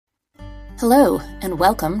Hello, and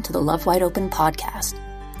welcome to the Love Wide Open podcast.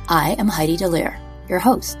 I am Heidi Delir, your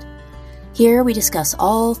host. Here we discuss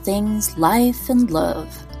all things life and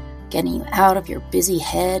love, getting you out of your busy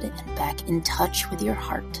head and back in touch with your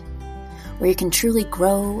heart, where you can truly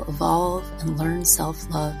grow, evolve, and learn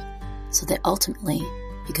self-love so that ultimately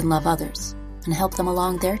you can love others and help them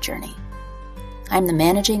along their journey. I'm the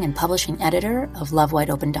managing and publishing editor of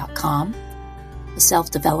LoveWideOpen.com, the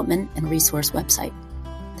self-development and resource website,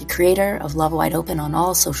 the creator of Love Wide Open on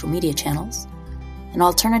all social media channels, an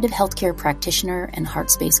alternative healthcare practitioner and heart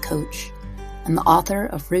space coach, and the author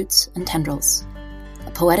of Roots and Tendrils, a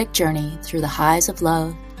poetic journey through the highs of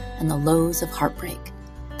love and the lows of heartbreak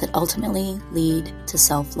that ultimately lead to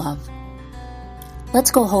self-love. Let's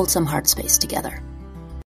go hold some heart space together.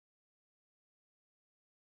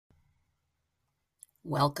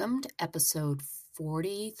 Welcome to episode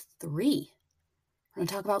 43. We're going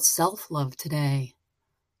to talk about self-love today.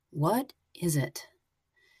 What is it?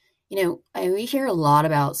 We hear a lot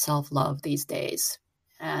about self-love these days,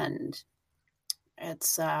 and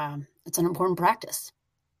it's an important practice.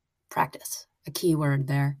 Practice, a key word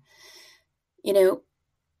there.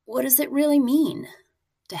 What does it really mean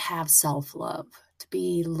to have self-love, to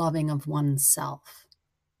be loving of oneself?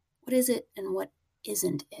 What is it and what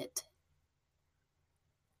isn't it?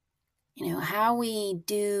 How we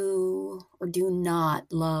do or do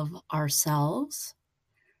not love ourselves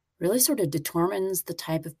really sort of determines the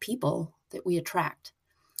type of people that we attract.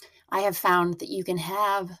 I have found that you can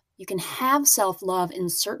have self-love in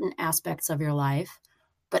certain aspects of your life,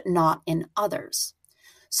 but not in others,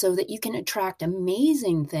 so that you can attract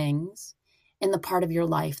amazing things in the part of your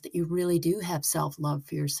life that you really do have self-love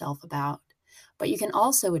for yourself about. But you can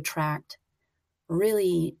also attract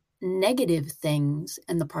really negative things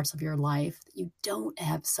in the parts of your life that you don't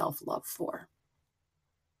have self-love for.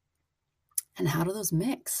 And how do those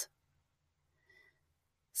mix?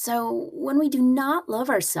 So when we do not love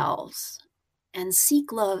ourselves and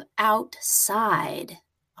seek love outside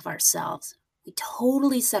of ourselves, we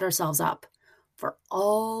totally set ourselves up for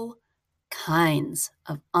all kinds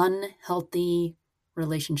of unhealthy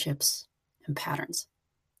relationships and patterns,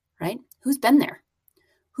 right? Who's been there?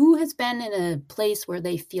 Who has been in a place where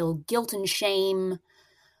they feel guilt and shame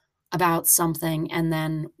about something, and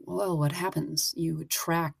then, well, what happens? You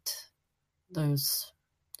attract those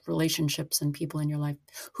relationships and people in your life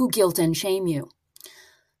who guilt and shame you.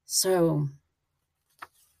 So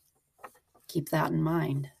keep that in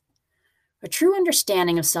mind. A true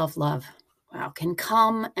understanding of self-love, can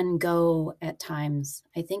come and go at times.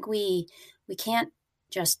 I think we can't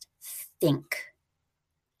just think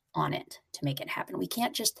on it to make it happen. We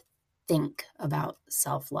can't just think about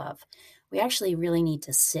self-love. We actually really need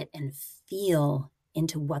to sit and feel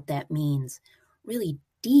into what that means, really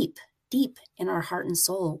deep in our heart and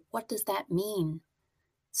soul. What does that mean?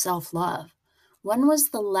 Self-love. When was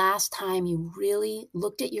the last time you really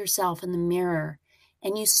looked at yourself in the mirror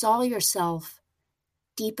and you saw yourself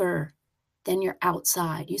deeper than your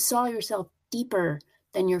outside? You saw yourself deeper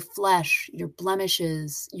than your flesh, your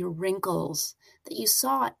blemishes, your wrinkles, that you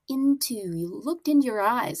looked into your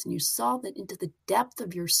eyes and you saw that into the depth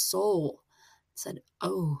of your soul, said,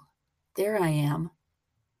 oh, there I am.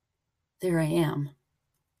 There I am.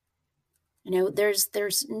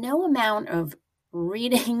 There's no amount of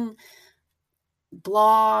reading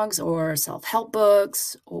blogs or self-help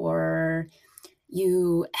books or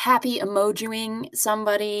you happy emojiing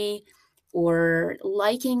somebody or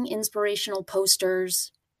liking inspirational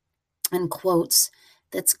posters and quotes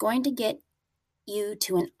that's going to get you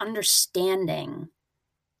to an understanding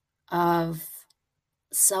of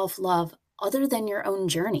self-love other than your own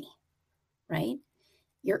journey, right?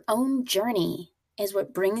 Your own journey is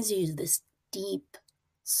what brings you to this deep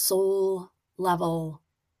soul level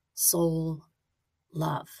soul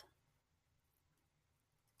love.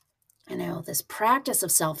 This practice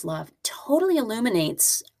of self-love totally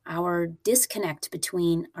illuminates our disconnect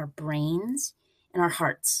between our brains and our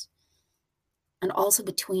hearts, and also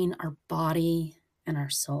between our body and our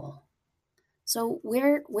soul. So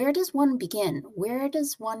where does one begin? Where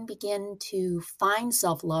does one begin to find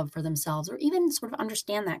self-love for themselves, or even sort of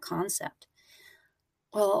understand that concept?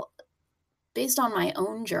 Well, based on my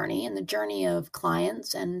own journey and the journey of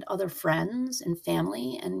clients and other friends and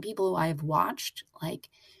family and people who I've watched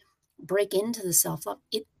break into the self-love,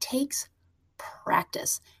 it takes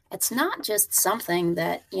practice. It's not just something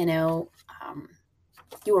that, you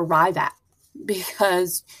arrive at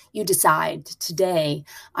because you decide today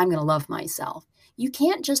I'm going to love myself. You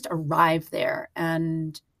can't just arrive there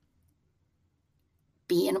and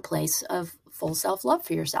be in a place of full self-love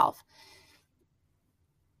for yourself.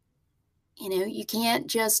 You can't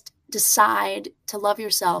just decide to love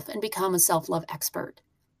yourself and become a self-love expert.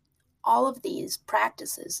 All of these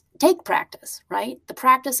practices take practice, right? The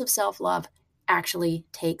practice of self-love actually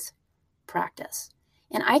takes practice.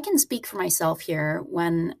 And I can speak for myself here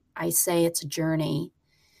when I say it's a journey.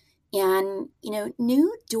 And,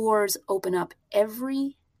 new doors open up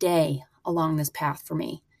every day along this path for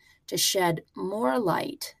me to shed more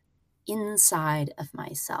light inside of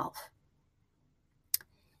myself.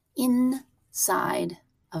 Inside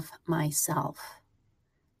of myself.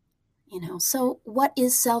 So what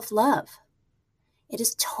is self-love? It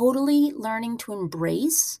is totally learning to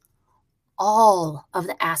embrace all of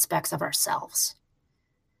the aspects of ourselves.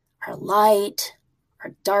 Our light,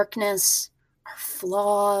 our darkness, our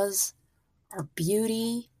flaws, our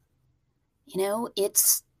beauty.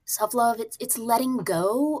 It's self-love. It's letting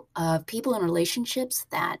go of people and relationships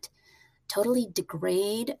that totally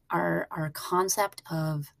degrade our concept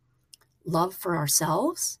of love for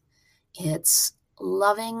ourselves. It's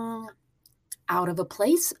loving out of a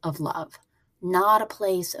place of love, not a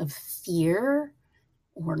place of fear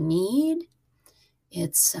or need.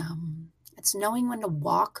 It's knowing when to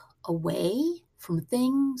walk away from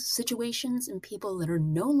things, situations, and people that are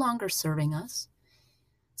no longer serving us.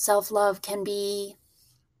 Self-love can be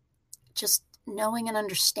just knowing and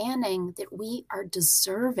understanding that we are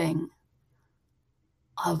deserving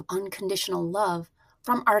of unconditional love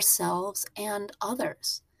from ourselves and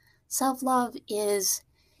others. Self-love is,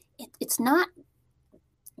 it's not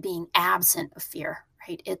being absent of fear,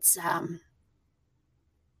 right? It's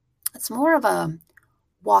more of a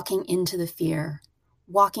walking into the fear,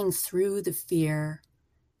 walking through the fear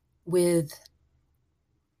with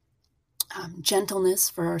gentleness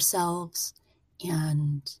for ourselves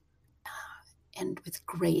and with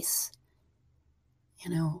grace.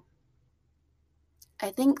 I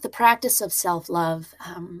think the practice of self-love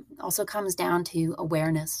also comes down to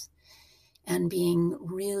awareness and being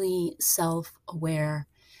really self-aware.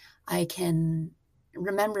 I can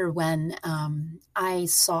remember when I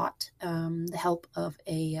sought the help of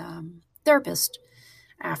a therapist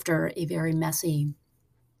after a very messy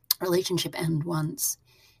relationship end once.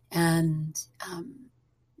 And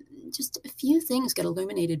just a few things got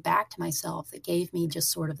illuminated back to myself that gave me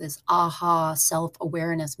just sort of this aha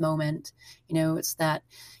self-awareness moment. It's that,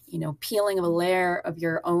 peeling of a layer of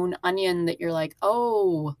your own onion that you're like,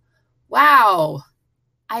 oh, wow,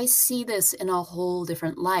 I see this in a whole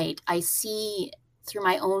different light. I see through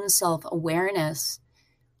my own self-awareness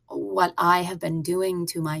what I have been doing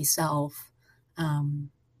to myself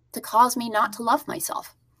to cause me not to love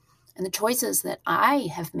myself, and the choices that I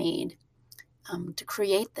have made to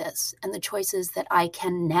create this, and the choices that I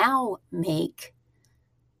can now make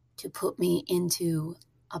to put me into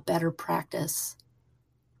a better practice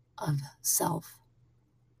of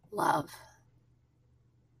self-love.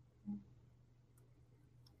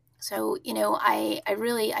 So, I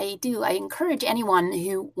encourage anyone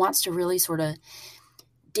who wants to really sort of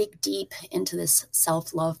dig deep into this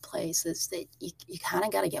self-love place is that you kind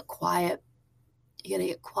of got to get quiet. You got to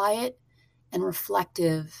get quiet and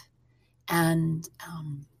reflective and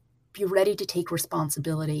be ready to take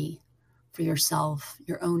responsibility for yourself,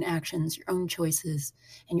 your own actions, your own choices,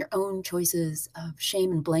 and your own choices of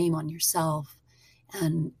shame and blame on yourself,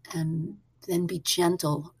 and then be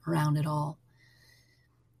gentle around it all.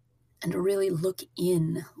 And to really look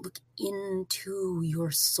into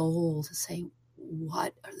your soul to say,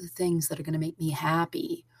 what are the things that are going to make me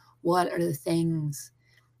happy? What are the things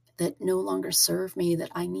that no longer serve me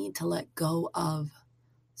that I need to let go of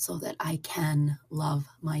so that I can love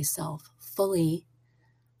myself fully?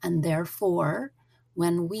 And therefore,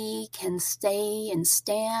 when we can stay and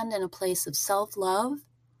stand in a place of self-love,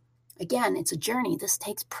 again, it's a journey. This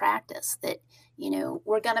takes practice that,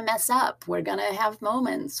 we're going to mess up. We're going to have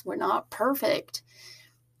moments. We're not perfect.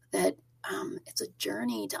 That it's a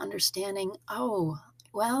journey to understanding, oh,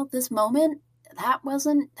 well, this moment, that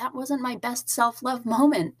wasn't my best self-love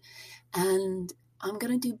moment. And I'm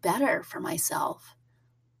going to do better for myself,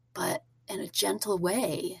 but in a gentle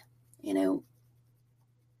way.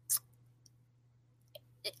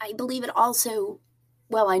 I believe it also,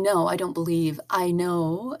 well, I know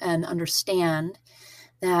and understand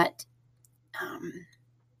that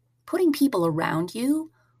putting people around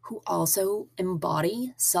you who also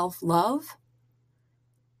embody self-love,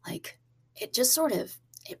 like it just sort of,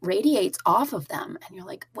 it radiates off of them. And you're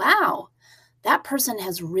like, wow, that person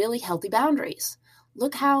has really healthy boundaries.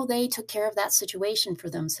 Look how they took care of that situation for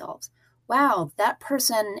themselves. Wow, that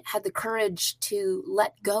person had the courage to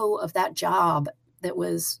let go of that job that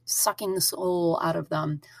was sucking the soul out of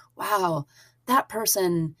them. Wow, that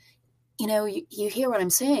person, you hear what I'm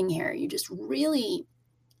saying here. You just really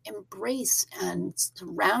embrace and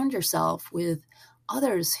surround yourself with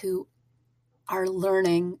others who are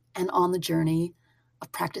learning and on the journey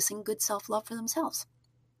of practicing good self-love for themselves.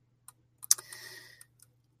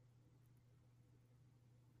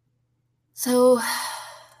 So,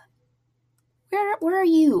 where are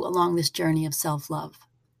you along this journey of self-love?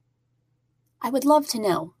 I would love to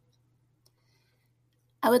know.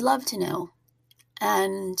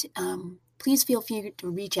 And please feel free to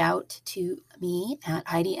reach out to me at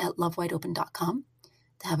Heidi@lovewideopen.com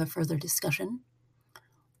to have a further discussion.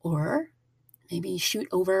 Or maybe shoot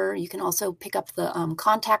over. You can also pick up the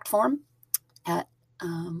contact form at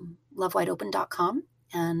lovewideopen.com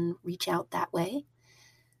and reach out that way.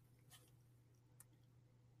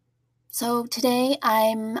 So today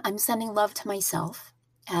I'm sending love to myself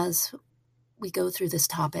as we go through this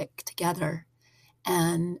topic together,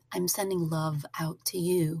 and I'm sending love out to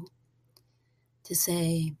you to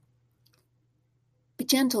say, be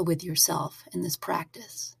gentle with yourself in this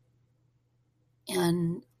practice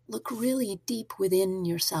and look really deep within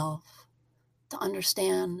yourself to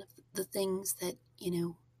understand the things that,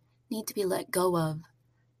 need to be let go of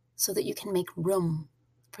so that you can make room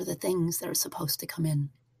for the things that are supposed to come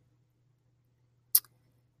in.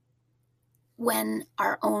 When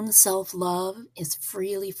our own self-love is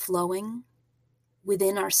freely flowing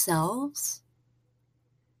within ourselves,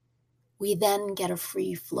 we then get a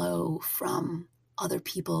free flow from other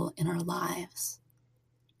people in our lives.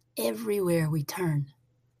 Everywhere we turn,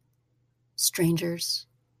 strangers,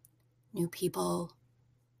 new people,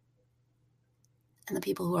 and the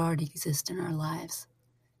people who already exist in our lives,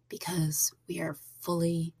 because we are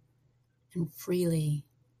fully and freely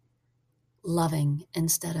loving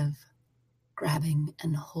instead of grabbing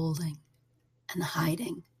and holding and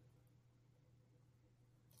hiding.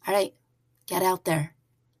 All right, get out there.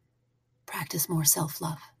 Practice more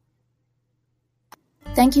self-love.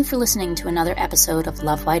 Thank you for listening to another episode of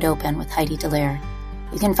Love Wide Open with Heidi Dallaire.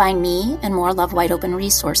 You can find me and more Love Wide Open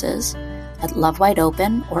resources at Love Wide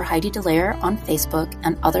Open or Heidi Dallaire on Facebook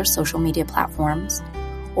and other social media platforms,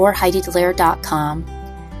 or HeidiDallaire.com,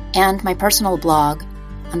 and my personal blog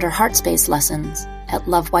under Heart Space Lessons at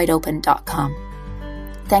lovewideopen.com.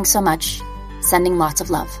 Thanks so much. Sending lots of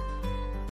love.